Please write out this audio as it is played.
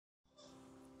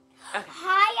Okay.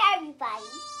 Hi, everybody.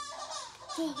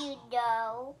 Did you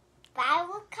know that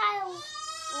was kind of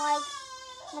like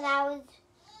when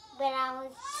I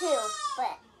was 2,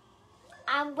 but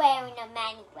I'm wearing them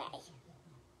anyway.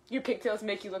 Your pigtails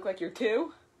make you look like you're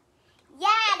 2? Yeah,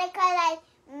 because I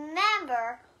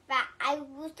remember that I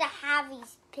used to have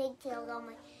these pigtails on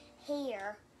my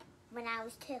hair when I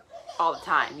was 2. All the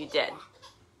time, you did.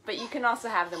 But you can also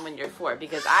have them when you're 4,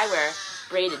 because I wear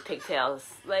braided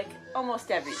pigtails like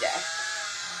almost every day.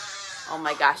 Oh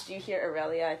my gosh, do you hear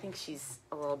Aurelia? I think she's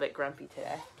a little bit grumpy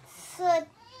today. So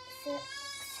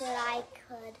I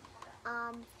could,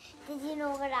 did you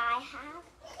know what I have?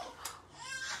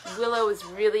 Willow is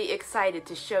really excited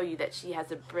to show you that she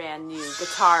has a brand new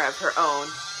guitar of her own.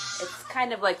 It's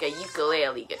kind of like a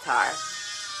ukulele guitar.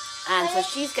 And so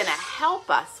she's going to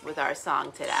help us with our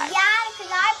song today. Yeah,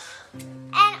 because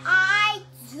I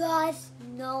just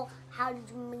know how to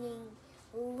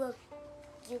do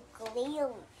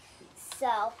ukulele.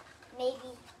 So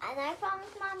maybe, and I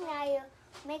promised Mom that I'll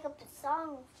make up a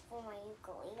song for my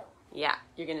ukulele. Yeah,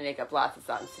 you're going to make up lots of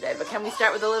songs today. But can we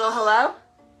start with a little hello?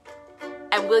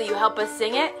 And will you help us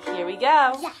sing it? Here we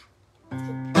go. Yeah.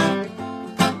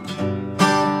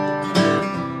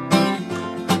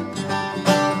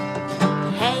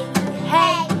 Hey,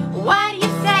 hey, what do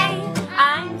you say?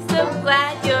 I'm so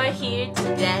glad you're here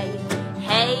today.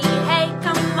 Hey, hey,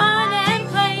 come on and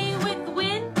play with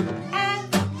Win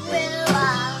and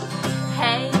Willow.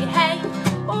 Hey, hey,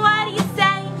 what do you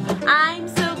say? I'm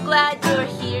so glad you're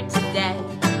here today.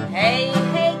 Hey,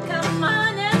 hey, come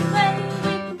on and play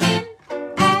with Win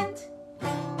and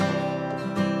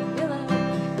Willow.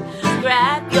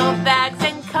 Grab your bags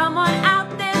and come on out.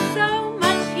 There's so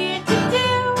much here to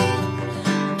do.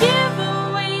 Give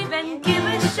a wave and give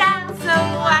a shout so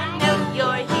I know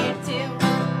you're here too.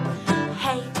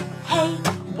 Hey, hey,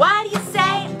 what do you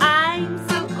say? I'm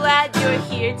so glad you're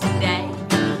here today.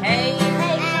 Hey,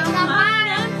 hey, come on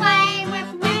and play with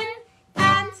Win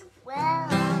and Well,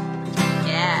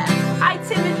 yeah. Hi,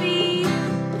 Timothy.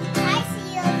 I see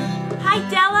you. Hi,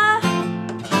 Della.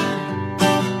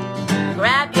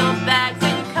 Grab your bags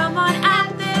and come on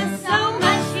out. There's so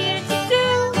much here to do.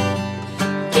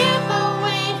 Give a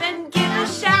wave and give a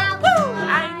shout. Woo!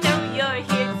 I know you're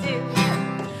here too.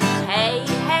 Hey,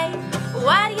 hey,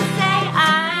 what do you say?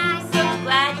 I'm so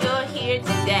glad you're here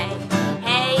today.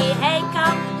 Hey, hey,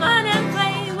 come on and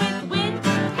play with Win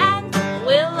and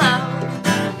Willow.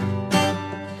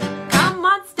 Come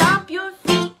on, stomp your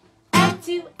feet, and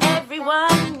to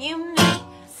everyone you meet,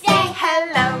 say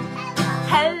hello,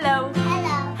 hello,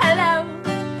 Hello. hello,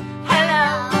 hello.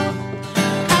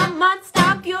 Come on,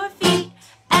 stomp your feet,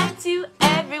 and to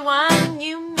everyone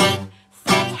you meet,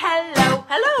 say hello,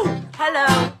 hello, hello,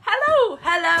 hello,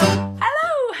 hello,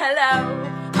 hello, hello.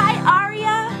 Hi,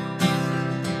 Aria.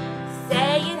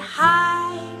 Say it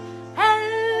high,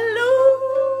 hello.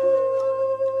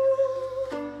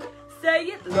 Say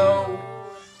it low,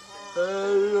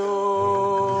 hello.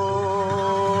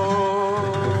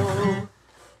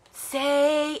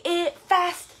 Say it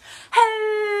fast,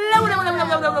 hello.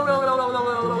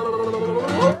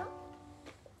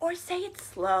 Or say it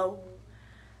slow.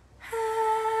 Hello.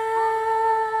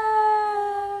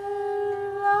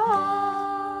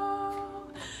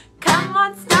 Come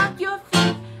on, stomp your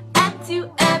feet, and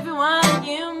to everyone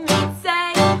you meet,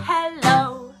 say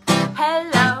hello,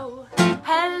 hello,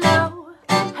 hello,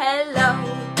 hello.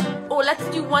 Oh, let's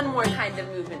do one more kind of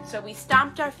movement. So we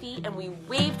stomped our feet and we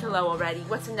waved hello already.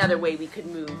 What's another way we could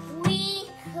move? We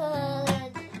could.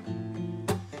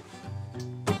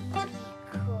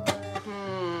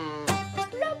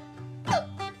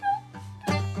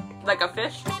 Like a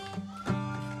fish?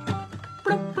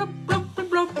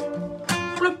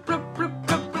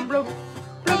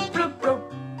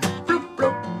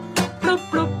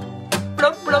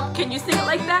 Can you sing it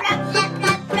like that?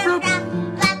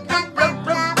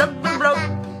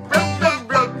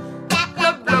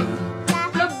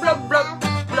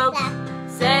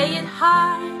 Say it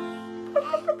high.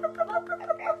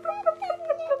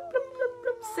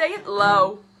 Say it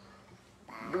low.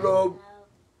 Blub,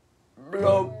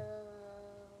 blub,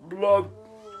 blub.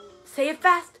 Say it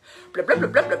fast. Blub, blub,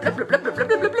 blub, blub, blub, blub, blub, blub,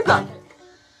 blub, blub, blub.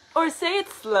 Or say it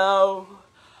slow.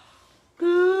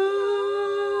 Blub.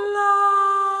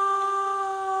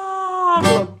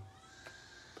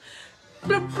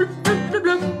 Blub, blub, blub, blub,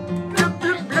 blub. Blub,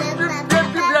 blub, blub, blub, blub,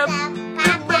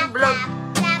 blub, blub.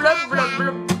 Blub, blub, blub,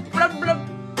 blub, blub, blub,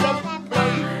 blub,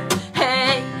 blub.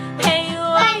 Hey, hey,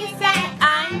 what do you say?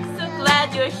 I'm so glad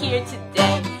you're here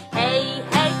today. Hey,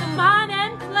 hey, come on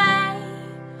and play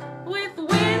with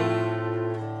Win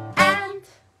and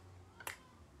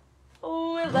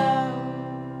Willow.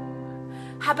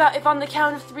 How about if on the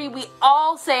count of 3 we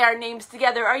all say our names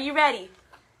together? Are you ready?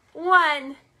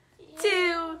 1,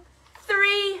 2,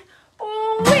 3.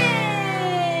 Win!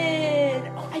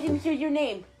 Oh, I didn't hear your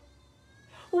name.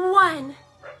 1,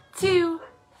 2,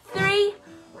 3.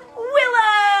 Willow!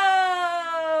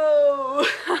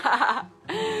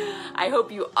 I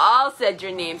hope you all said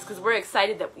your names because we're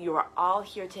excited that you are all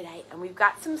here today and we've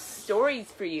got some stories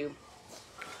for you.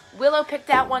 Willow picked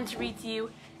out one to read to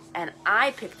you and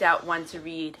I picked out one to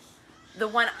read. The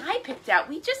one I picked out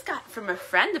we just got from a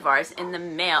friend of ours in the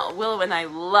mail. Willow and I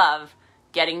love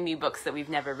getting new books that we've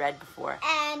never read before.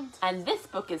 And this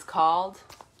book is called...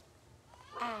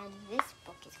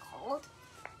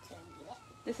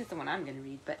 This is the one I'm going to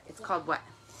read, but it's called what?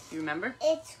 Do you remember?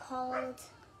 It's called...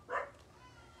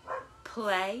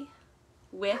 Play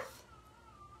with...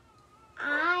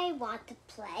 I want to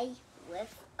play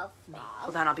with a frog.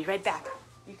 Hold on, I'll be right back.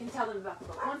 You can tell them about the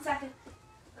book. 1 second.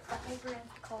 Put that paper in.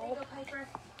 Cold. There you go, Piper.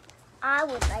 I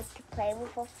would like to play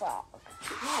with a frog.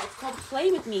 Yeah, it's called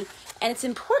Play With Me, and it's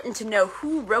important to know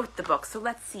who wrote the book. So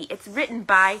let's see. It's written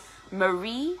by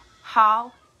Marie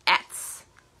Hall Etz.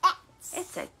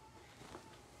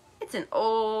 It's an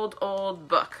old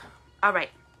book. All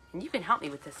right, and you can help me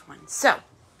with this one. So,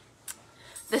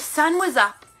 the sun was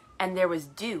up, and there was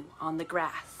dew on the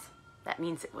grass. That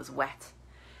means it was wet.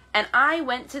 And I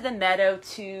went to the meadow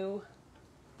to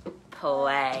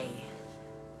play.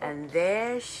 And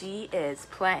there she is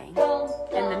playing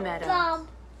in the meadow.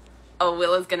 Oh,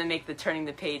 Willow's going to make the turning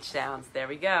the page sounds. There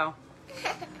we go.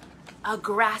 A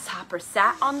grasshopper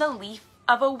sat on the leaf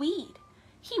of a weed.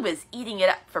 He was eating it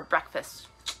up for breakfast.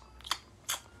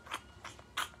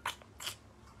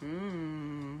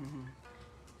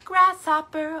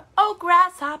 Grasshopper, oh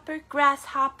grasshopper,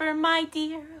 grasshopper, my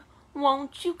dear,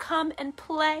 won't you come and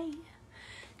play?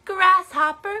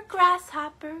 Grasshopper,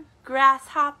 grasshopper,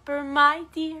 grasshopper, my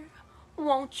dear,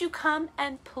 won't you come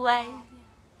and play?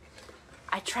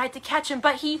 I tried to catch him,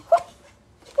 but he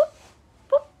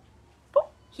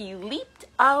leaped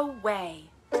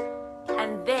away.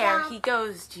 And there he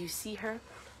goes. Do you see her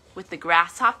with the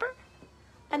grasshopper?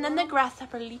 And then the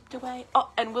grasshopper leaped away. Oh,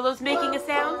 and Willow's making a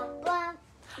sound.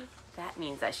 That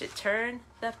means I should turn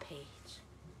the page.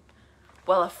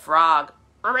 Well, a frog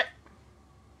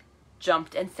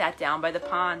jumped and sat down by the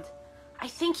pond. I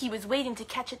think he was waiting to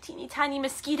catch a teeny tiny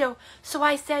mosquito. So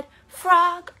I said,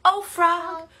 frog, oh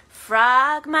frog,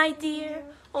 frog, my dear,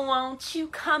 won't you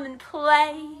come and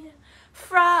play?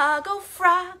 Frog, oh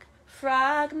frog,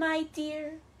 frog, my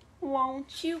dear,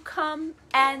 won't you come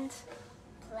and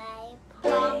Play,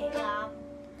 play, blah,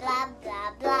 blah,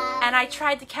 blah, blah. And I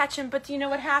tried to catch him, but do you know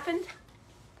what happened?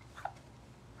 Hop,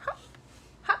 hop,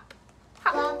 hop.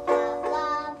 Blah, blah,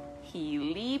 blah. He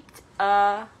leaped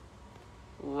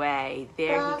away.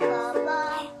 There he goes.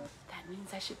 Blah. That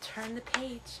means I should turn the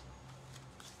page.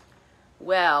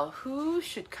 Well, who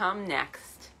should come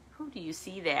next? Who do you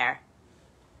see there?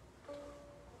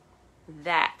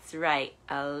 That's right,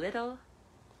 a little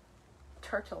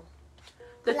turtle.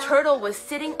 The turtle was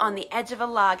sitting on the edge of a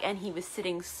log, and he was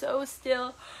sitting so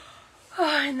still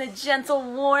in the gentle,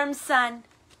 warm sun.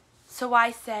 So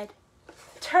I said,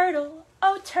 turtle,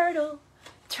 oh turtle,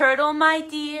 turtle, my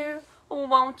dear,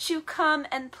 won't you come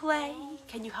and play?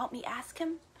 Can you help me ask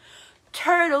him?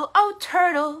 Turtle, oh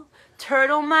turtle,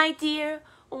 turtle, my dear,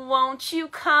 won't you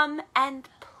come and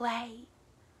play?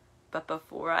 But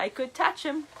before I could touch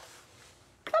him,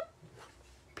 plop,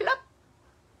 plop,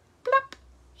 plop,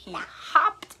 he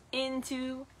hopped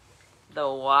into the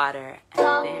water,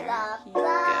 and there he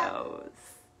goes.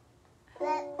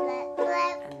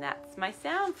 And that's my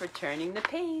sound for turning the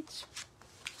page.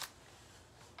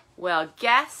 Well,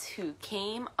 guess who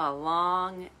came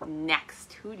along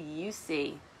next? Who do you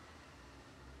see?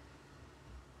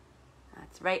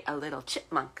 That's right, a little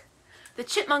chipmunk. The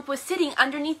chipmunk was sitting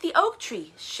underneath the oak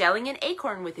tree, shelling an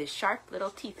acorn with his sharp little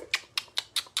teeth.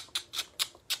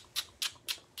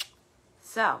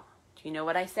 So, do you know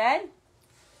what I said?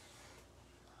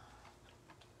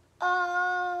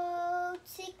 Oh,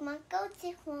 chipmunk, oh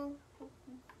chipmunk.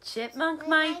 Chipmunk,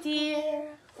 my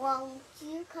dear. Won't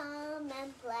you come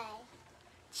and play?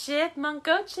 Chipmunk,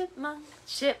 oh chipmunk.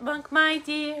 Chipmunk, my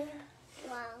dear.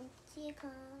 Won't you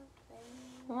come and play?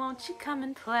 Won't you come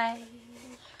and play?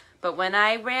 But when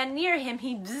I ran near him,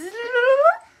 he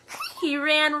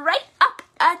ran right up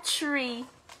a tree.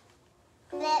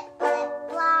 Flip, flip,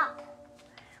 flop.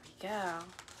 There we go.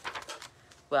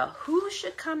 Well, who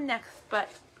should come next but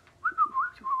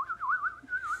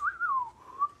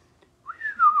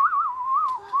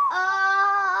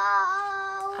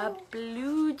a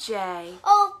blue jay?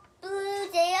 Oh, blue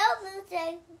jay, oh blue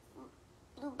jay.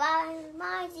 Blue by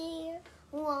my dear.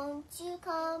 won't you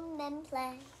come and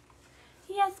play?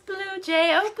 Yes, Blue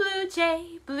Jay, oh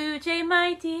Blue Jay,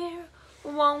 my dear,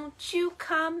 won't you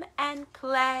come and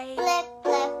play? Blip,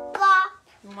 blip, flop.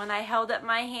 And when I held up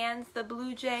my hands, the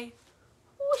Blue Jay,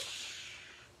 whoosh,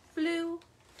 flew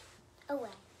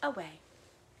away.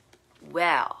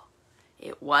 Well,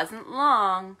 it wasn't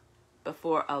long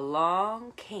before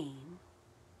along came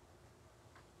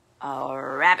a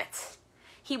rabbit.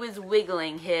 He was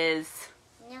wiggling his...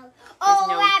 No.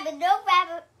 Rabbit,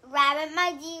 rabbit,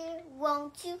 my dear,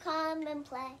 won't you come and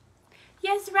play?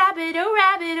 Yes, rabbit,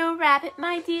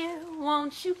 my dear,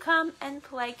 won't you come and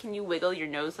play? Can you wiggle your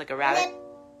nose like a rabbit?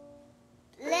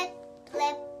 Blip,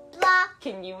 blip, blop.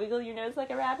 Can you wiggle your nose like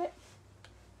a rabbit?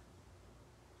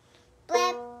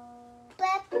 Blip,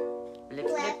 blip, blip,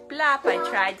 blip, blop. I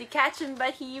tried to catch him,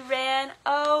 but he ran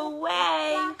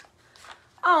away.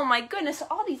 Oh my goodness,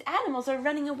 all these animals are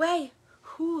running away.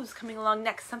 Who's coming along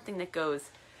next? Something that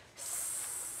goes...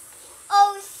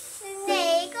 Oh,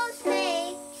 snake,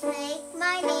 snake,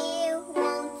 my dear,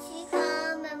 won't you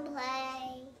come and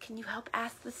play? Can you help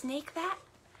ask the snake that?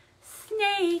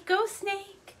 Snake, oh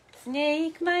snake,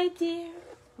 snake, my dear,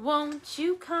 won't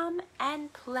you come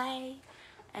and play?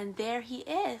 And there he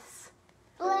is.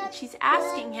 Blip, she's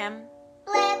asking him.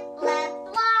 Blip, blip,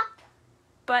 blop.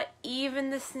 But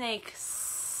even the snake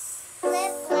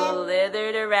Blip,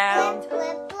 slithered around blip,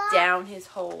 blip, blop. down his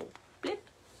hole. Blip,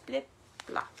 blip,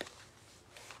 blop.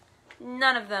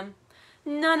 None of them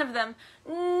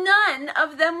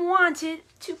wanted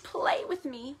to play with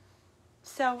me.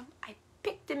 So I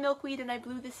picked the milkweed and I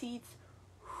blew the seeds.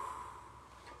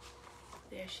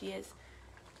 There she is,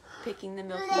 picking the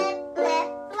milkweed. Blip, blip,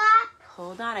 blop.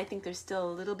 Hold on, I think there's still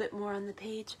a little bit more on the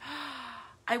page.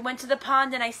 I went to the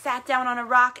pond and I sat down on a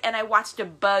rock and I watched a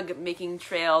bug making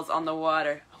trails on the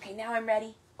water. Okay, now I'm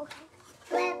ready. Okay.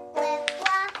 Blip, blip,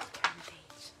 blop. Turn the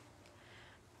page.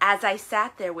 As I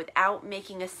sat there without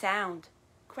making a sound,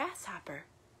 Grasshopper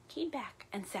came back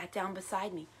and sat down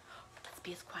beside me. Let's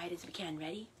be as quiet as we can.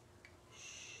 Ready?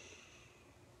 Shh.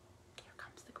 Here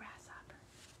comes the grasshopper.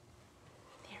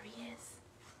 There he is.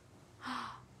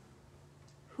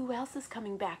 Who else is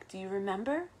coming back? Do you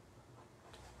remember?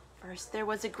 First there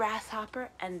was a grasshopper,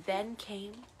 and then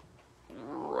came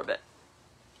Ribbit.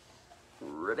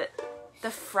 Ribbit. The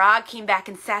frog came back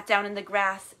and sat down in the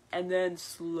grass, and then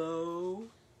slow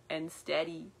and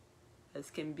steady as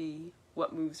can be.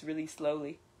 What moves really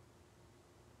slowly?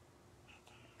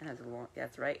 And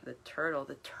that's right, the turtle.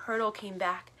 The turtle came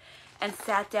back and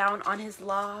sat down on his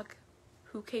log.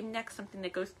 Who came next? Something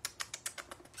that goes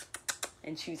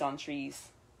and chews on trees.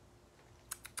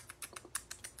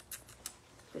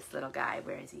 This little guy,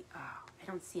 where is he? Oh, I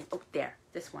don't see him. Oh, there,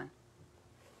 this one.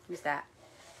 Who's that?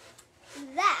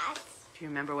 That's... Do you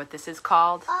remember what this is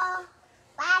called?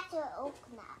 That's an oak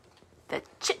nut. The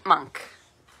chipmunk.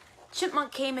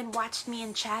 Chipmunk came and watched me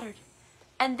and chattered.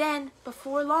 And then,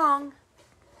 before long,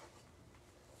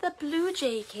 the blue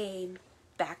jay came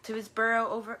back to his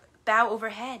bow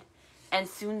overhead. And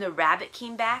soon the rabbit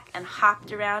came back and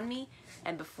hopped around me.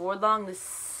 And before long, the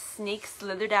snake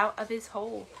slithered out of his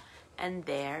hole. And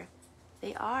there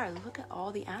they are. Look at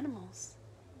all the animals.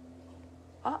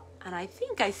 Oh, and I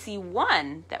think I see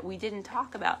one that we didn't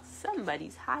talk about.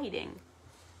 Somebody's hiding.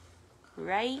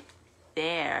 Right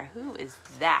there. Who is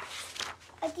that?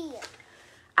 A deer.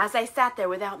 As I sat there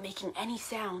without making any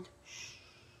sound,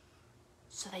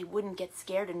 so they wouldn't get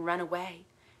scared and run away,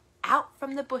 out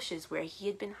from the bushes where he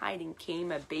had been hiding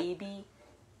came a baby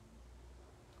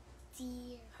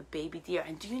deer. A baby deer.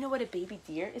 And do you know what a baby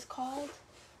deer is called?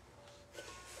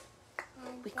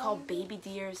 We call baby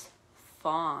deers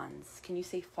fawns. Can you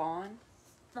say fawn?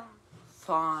 Fawn.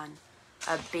 Fawn.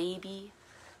 A baby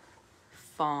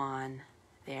fawn.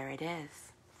 There it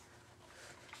is.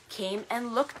 Came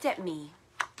and looked at me.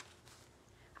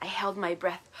 I held my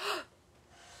breath.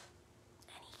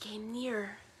 And he came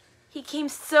nearer. He came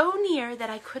so near that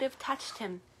I could have touched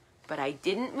him. But I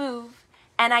didn't move.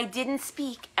 And I didn't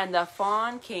speak. And the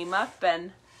fawn came up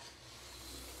and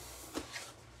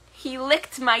he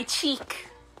licked my cheek.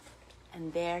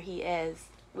 And there he is.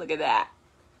 Look at that.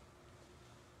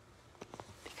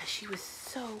 Because she was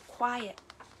so quiet.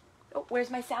 Oh,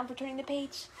 where's my sound for turning the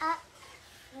page?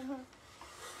 Blip,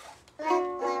 blip,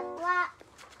 blop.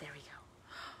 There we go.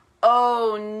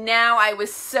 Oh, now I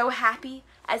was so happy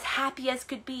as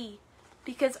could be.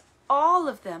 Because all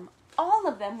of them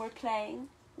were playing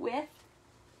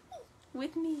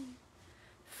with me.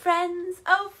 Friends,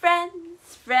 oh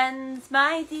friends, friends,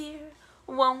 my dear,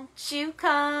 won't you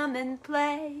come and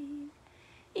play?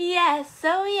 Yes,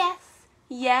 oh yes,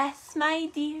 yes, my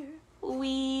dear,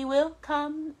 we will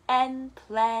come and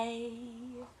play.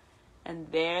 And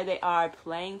there they are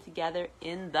playing together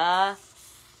in the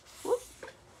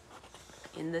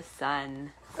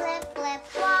sun. Blip, blip,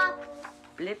 flop.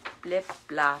 Blip, blip,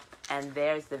 blop. And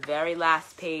there's the very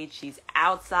last page. She's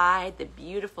outside, the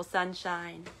beautiful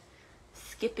sunshine,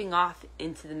 skipping off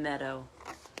into the meadow.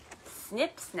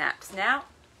 Snip, snap, snout.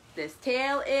 This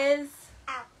tail is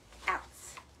Out. out.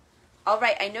 All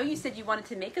right, I know you said you wanted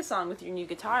to make a song with your new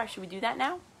guitar. Should we do that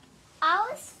now? I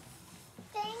was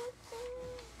thinking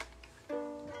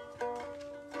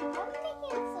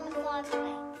of some songs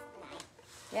tonight.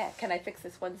 Yeah, can I fix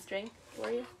this one string for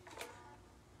you?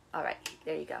 All right,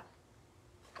 there you go.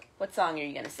 What song are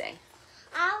you going to sing?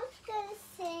 I was gonna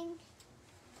sing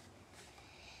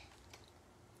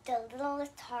The Little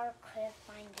Guitar Couldn't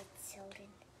Find the Children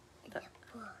in the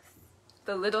Bush.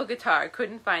 The little guitar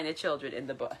couldn't find the children in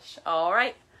the bush. All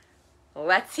right,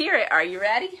 let's hear it. Are you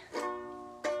ready? There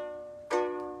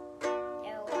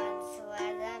once was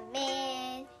a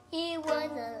man, he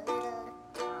was a little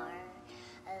guitar.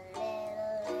 A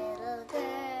little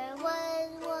girl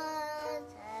was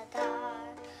a guitar.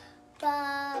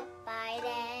 But by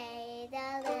day,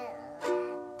 the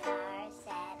little guitar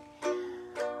said,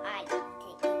 I need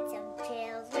to eat some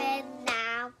children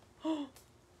now.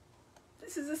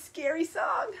 This is a scary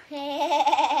song.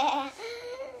 And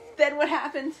Then what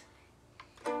happened?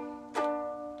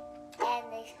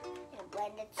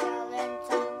 when the children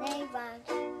saw they run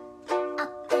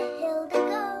up the hill to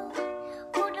go,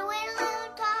 who the little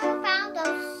guitar found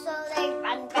them, so they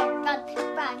run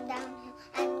downhill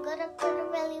and go to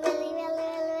really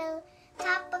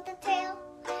top of the tail,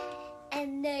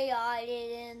 and they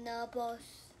hid in the bush.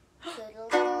 So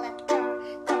the little guitar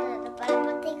got to the bottom,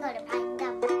 but they couldn't find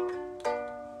them.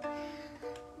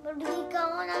 But he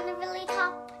going on the really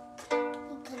top, he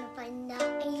couldn't find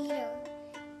them either.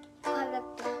 Caught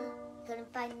up there,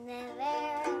 couldn't find them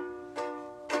there.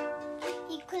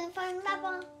 He couldn't find the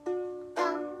bum.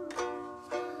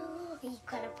 He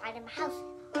couldn't find him a house.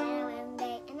 And one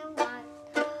day in a run,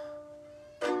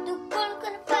 the girl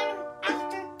couldn't find him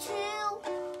after two.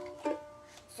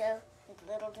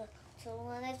 So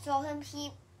when they saw him,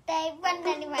 they run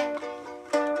and they run.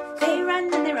 They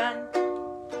run and they run.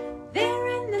 They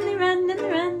run and they run and they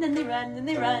run and they run and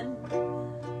they run.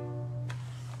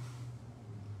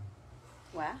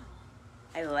 Wow,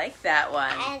 I like that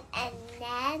one. And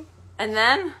then And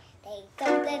then? they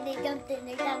jumped and they jumped and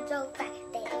they jumped so fast.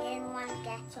 They didn't want to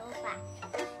get so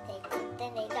fast. They jumped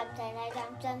and they jumped and they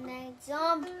jumped and they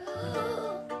jumped.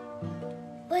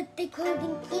 But they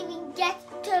couldn't even get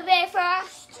to very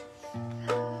first.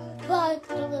 But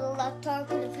the little guitar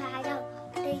couldn't find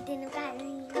out. They didn't find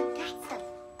even catch them.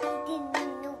 They didn't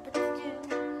even know what to do.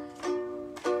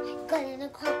 Got in the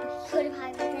car, but he couldn't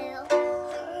find the tail.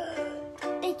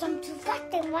 They jumped too fast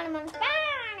and one of them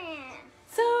found it.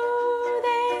 So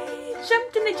they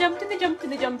jumped and they jumped and they jumped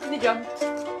and they jumped and they jumped.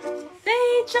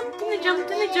 They jumped and they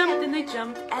jumped and they jumped and they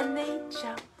jumped and they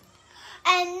jumped.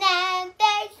 And then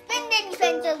they spin and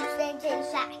spin so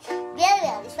fast,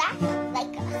 really fast,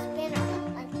 like a spinner,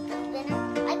 like a spinner,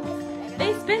 like a spinner.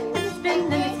 They spin and they spin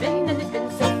and they spin and they spin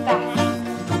so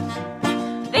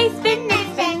fast. They spin and they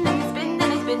spin and they spin and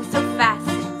they spin so fast.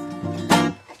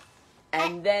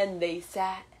 And then they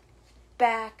sat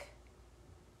back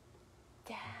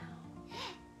down.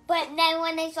 But then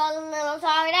when they saw the little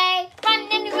tar, they run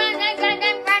and they run and run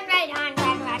and run right on,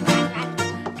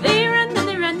 run. They run and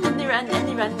they run and they run and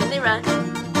they run and they run.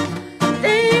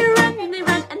 They run and they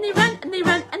run and they run and they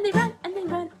run and they run and they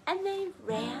run and they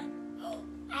ran.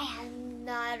 I have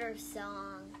another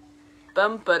song.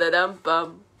 Bum ba da dum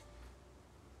bum.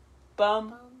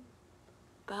 Bum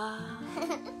bum.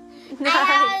 I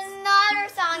have another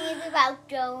song. It's about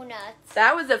donuts.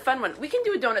 That was a fun one. We can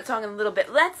do a donut song in a little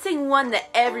bit. Let's sing one that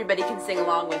everybody can sing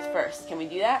along with first. Can we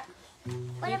do that?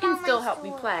 What You about can my still help me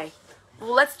story? play.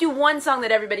 Well, let's do one song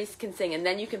that everybody can sing, and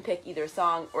then you can pick either a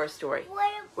song or a story.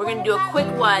 We're going to do a quick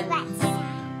one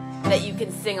that you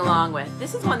can sing along with.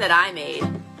 This is one that I made.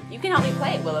 You can help me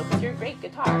play it, Willow, because you're a great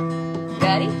guitar.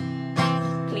 Ready?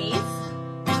 Please?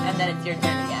 And then it's your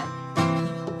turn again.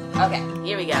 Okay,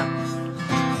 here we go.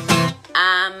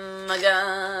 I'm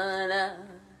gonna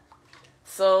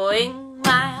swing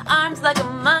my arms like a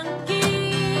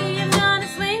monkey. I'm gonna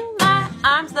swing my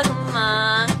arms like a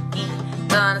monkey.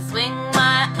 Gonna swing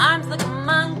my arms like a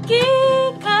monkey,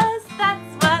 'cause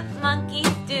that's what monkeys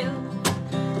do.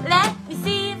 Let me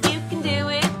see if you can do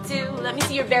it too. Let me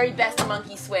see your very best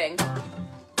monkey swing.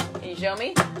 Can you show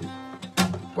me?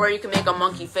 Or you can make a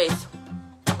monkey face.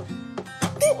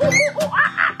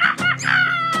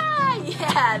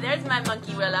 Yeah, there's my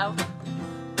monkey, Willow.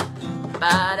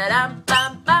 Ba-da-dum,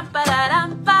 bum, bum,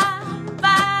 ba-da-dum, bum.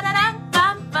 Ba-da-dum,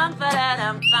 bum, bum,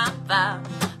 ba-da-dum, bum, bum.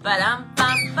 Ba-dum,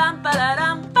 bum, bum,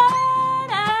 ba-da-dum,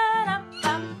 ba-da-dum,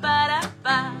 bum,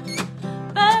 ba-da-ba.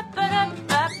 Ba-ba-dum,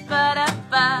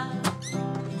 ba-ba-da-ba.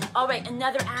 All right,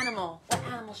 another animal. What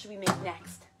animal should we make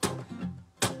next?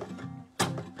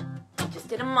 Just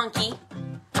did a monkey.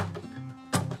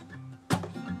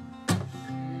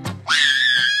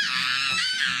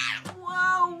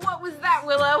 Whoa, what was that,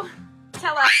 Willow?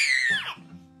 Tell us.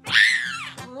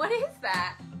 What is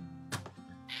that?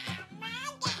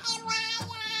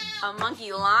 A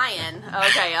monkey lion.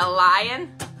 Okay, a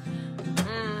lion.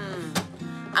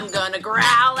 I'm gonna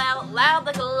growl out loud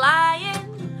like a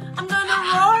lion. I'm gonna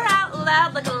roar out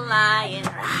loud like a lion.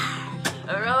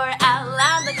 Roar out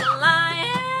loud like a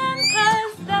lion,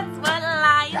 'cause that's what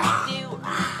lions do.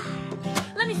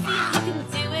 Let me see if you can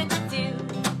do it too.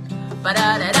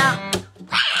 Ba-da-da-dum.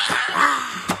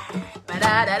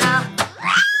 Ba-da-da-dum.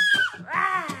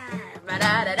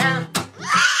 Ba-da-da-dum.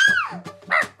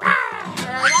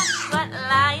 That's what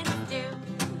lions do.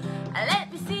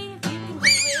 Let me see if you can do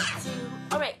it too.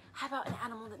 All right, how about an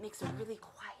animal that makes a really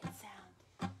quiet sound?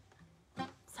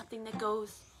 Something that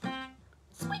goes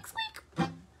squeak, squeak.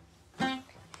 A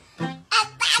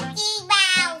monkey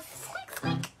mouse. Squeak,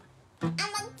 squeak. A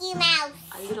monkey mouse.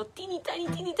 A little teeny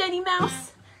tiny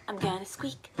mouse. I'm gonna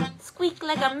squeak, squeak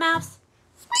like a mouse.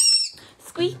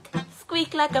 Squeak,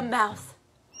 squeak like a mouse.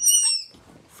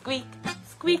 Squeak,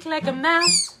 squeak like a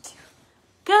mouse.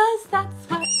 'Cause that's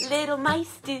what little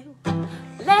mice do.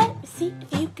 Let me see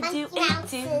if you can do it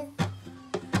too.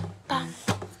 Bum,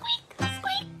 squeak,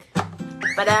 squeak.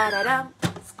 Ba-da-da-dum,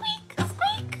 squeak,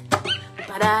 squeak.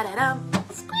 Ba-da-da-dum,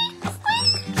 squeak,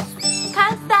 squeak.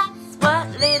 'Cause that's what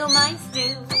little mice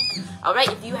do. All right,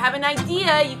 if you have an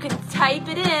idea, you can type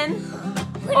it in.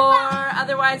 Or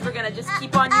otherwise, we're going to just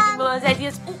keep on using Willow's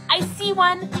ideas. Ooh, I see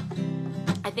one.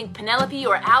 I think Penelope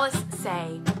or Alice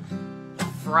say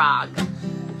frog.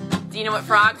 Do you know what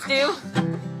frogs do?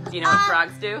 Do you know what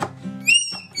frogs do?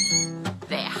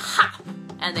 They hop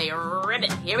and they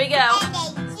ribbit. Here we go.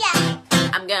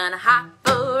 I'm gonna hop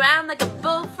around like a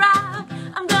bullfrog.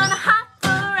 I'm gonna hop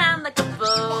around like a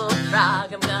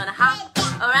bullfrog. I'm gonna hop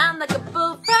around like a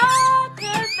bullfrog,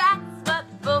 'cause that's what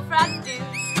bullfrogs do.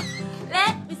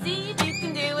 Let me see if you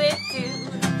can do it too.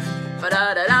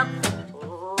 Ba-da-da-dum,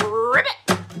 ribbit.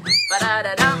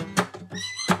 Ba-da-da-dum,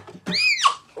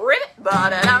 ribbit.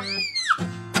 Ba-da-dum,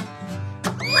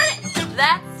 ribbit.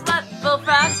 That's what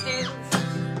bullfrogs do.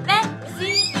 Let me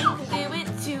see if you can do it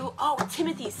too. Oh,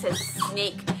 Timothy says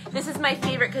snake. This is my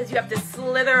favorite because you have to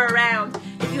slither around.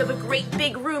 If you have a great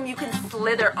big room, you can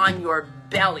slither on your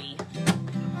belly.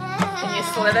 Can you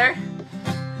slither?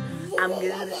 I'm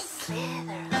gonna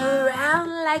slither around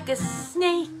like a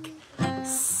snake.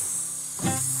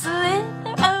 Slither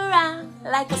around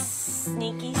like a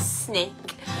sneaky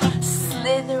snake.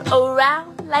 Slither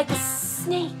around like a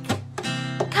snake.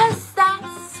 'Cause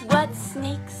that's what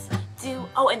snakes do.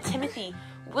 Oh, and Timothy,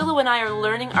 Willow and I are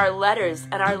learning our letters,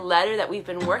 and our letter that we've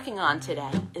been working on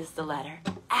today is the letter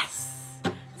S.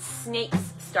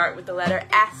 Snakes start with the letter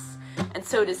S, and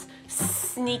so does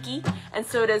sneaky, and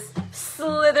so does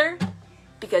slither,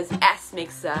 because S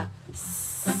makes a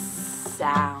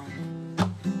sound.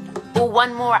 Oh,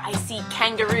 one more. I see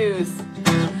kangaroos.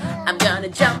 I'm gonna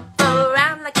jump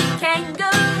around like a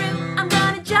kangaroo. I'm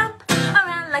gonna jump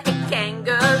around like a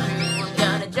kangaroo. I'm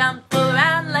gonna jump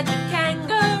around like a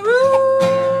kangaroo.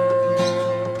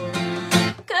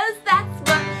 'Cause that's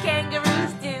what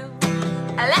kangaroos do.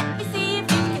 Let me see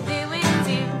if you can do it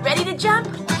too. Ready to jump?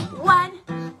 1,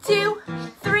 2,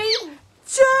 3,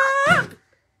 jump!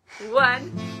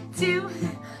 1, 2,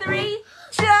 3,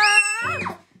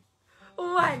 jump!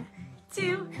 1,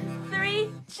 2,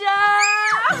 3,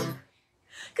 jump!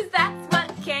 'Cause that's what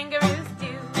kangaroos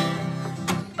do.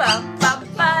 Bum, bum,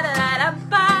 ba-da-da-dum,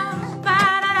 bum,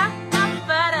 ba-da-da-dum,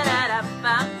 ba-da-da-dum,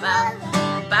 bum, bum,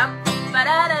 bum,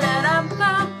 ba-da-da-da-dum,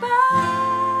 bum, ba-da-da-dum,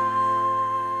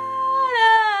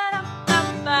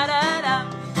 ba-da-dum,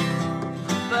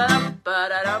 bum,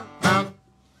 ba-da-dum, bum,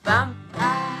 bum.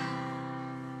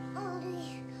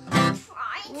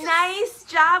 Nice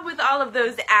job with all of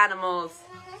those animals.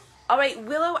 All right,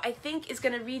 Willow, I think, is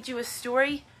going to read you a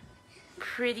story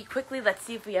pretty quickly. Let's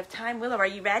see if we have time. Willow, are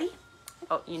you ready?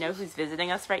 Oh, you know who's visiting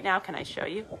us right now? Can I show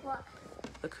you? What?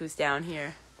 Look who's down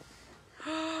here.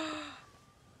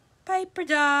 Piper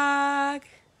dog.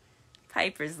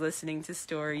 Piper's listening to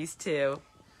stories too.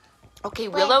 Okay,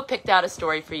 Willow picked out a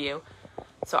story for you.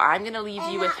 So I'm going to leave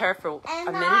you with her for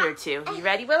a minute or two. You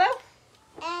ready, Willow?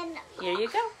 And Here you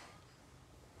go.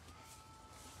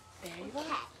 There you go.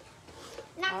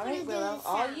 Not All gonna right, do Willow, the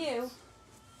all sound. you.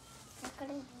 Not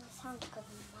gonna do the sound because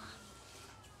Mommy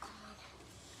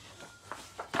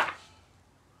gone.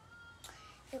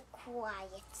 You're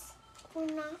quiet. We're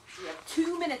not. We have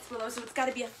 2 minutes, Willow, so it's got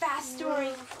to be a fast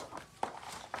story.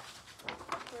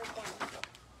 We're down.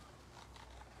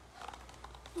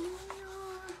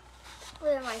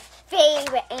 They're my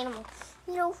favorite animals.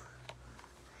 You know,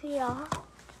 yeah.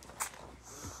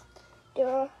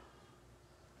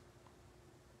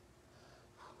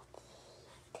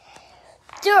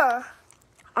 There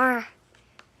are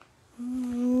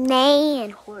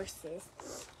man horses.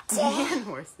 Man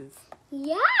horses.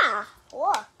 Yeah,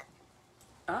 look.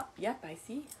 Oh, yep, I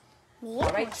see. Man All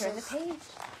right, horses. turn the page.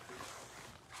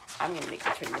 I'm going to make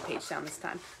you turn the page down this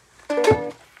time.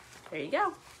 There you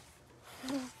go.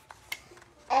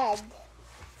 And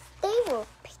they were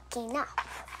picking up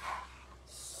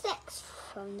sticks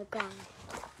from the ground.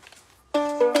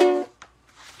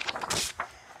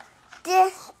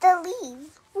 The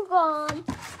leaves were gone.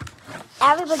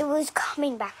 Everybody was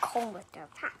coming back home with their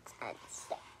packs and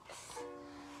sticks.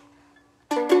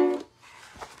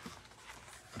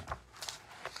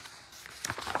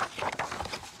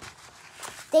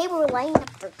 They were lighting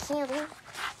up their candles,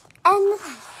 and the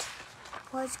light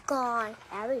was gone.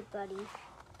 Everybody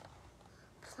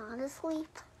was on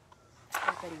asleep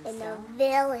in the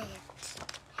village.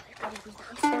 Everybody was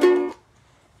on asleep.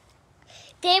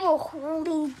 They were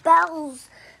holding bells,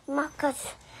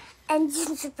 makas, and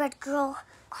gingerbread girl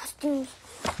costumes,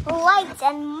 lights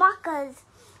and makas,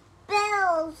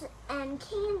 bells and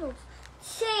candles,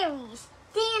 cherries,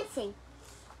 dancing,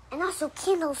 and also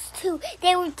candles too.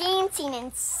 They were dancing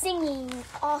and singing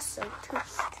also too.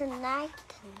 Tonight.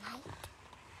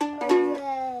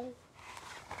 Okay.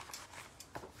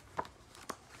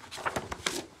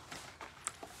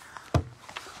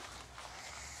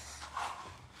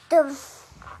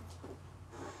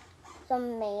 The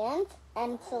man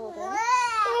and children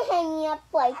were hanging up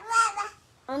lights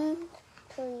on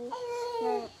trees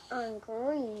and on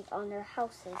greens on their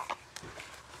houses.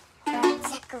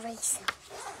 Decoration.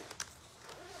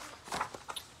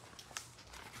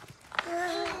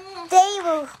 They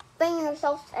were bringing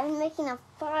themselves and making a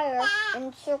fire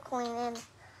and circling and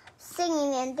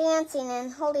singing and dancing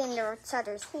and holding their each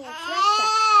other's hands.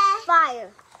 That's a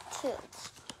fire too.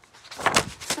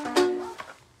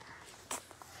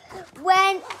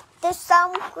 When the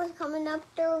sun was coming up,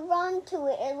 they run to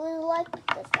it. It was like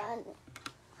the sun.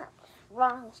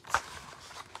 Wrong.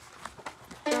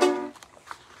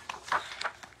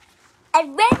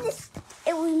 And when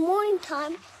it was morning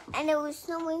time and it was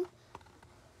snowing,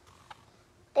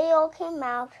 they all came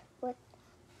out with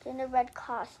gingerbread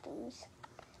costumes.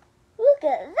 Look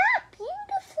at that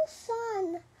beautiful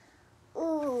sun.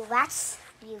 Ooh, that's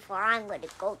beautiful. I'm going to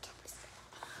go to the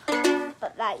sun.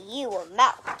 But that you will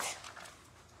melt.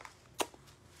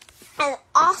 And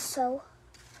also,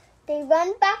 they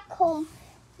run back home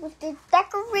with the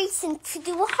decoration to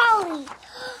do holly.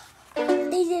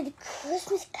 They did a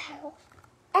Christmas carol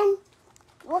and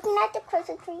looking at the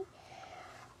Christmas tree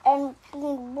and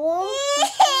being warm and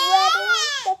sweating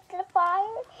next to the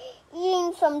fire,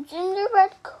 eating some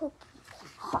gingerbread cookies,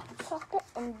 hot chocolate,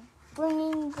 and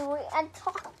bringing joy and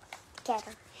talk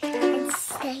together and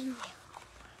staying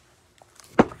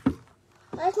there.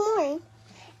 Last morning,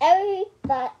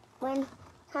 when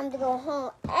time to go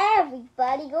home,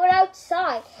 everybody go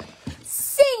outside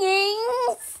singing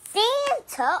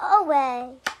Santa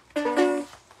away.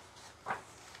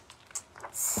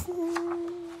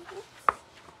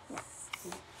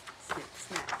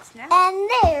 Snap. And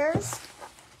there's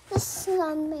the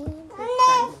snowman.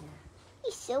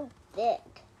 He's so big.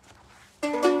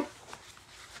 Snip,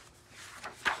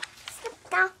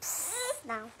 snap,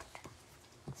 snap.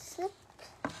 Snip,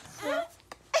 snap,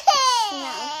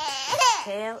 snap.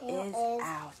 Tail is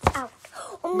out.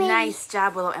 Oh, maybe. Nice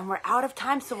job, Willow. And we're out of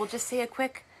time, so we'll just say a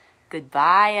quick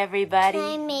goodbye, everybody.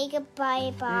 Can I make a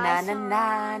bye-bye Na na song?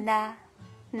 na na.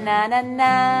 Na na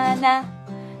na na.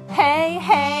 Hey,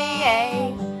 hey,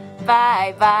 hey.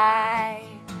 Bye bye.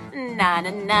 Na na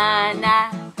na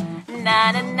na.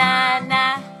 Na na na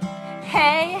na.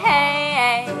 Hey, hey,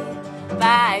 hey.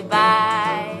 Bye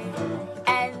bye.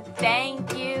 And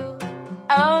thank you.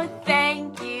 Oh,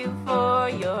 thank you for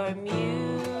your music.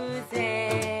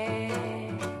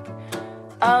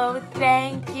 Oh,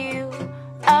 thank you.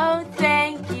 Oh,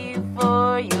 thank you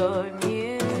for your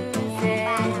music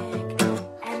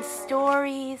and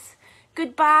stories.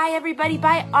 Goodbye, everybody.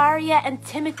 Bye, Aria and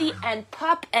Timothy and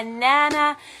Pup and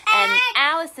Nana and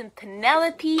Alice and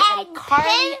Penelope and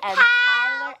Carly and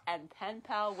Tyler and pen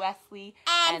pal Wesley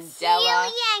and Della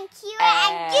Celia and Kira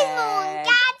and Gizmo and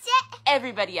Gadget.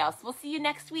 everybody else. We'll see you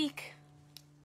next week.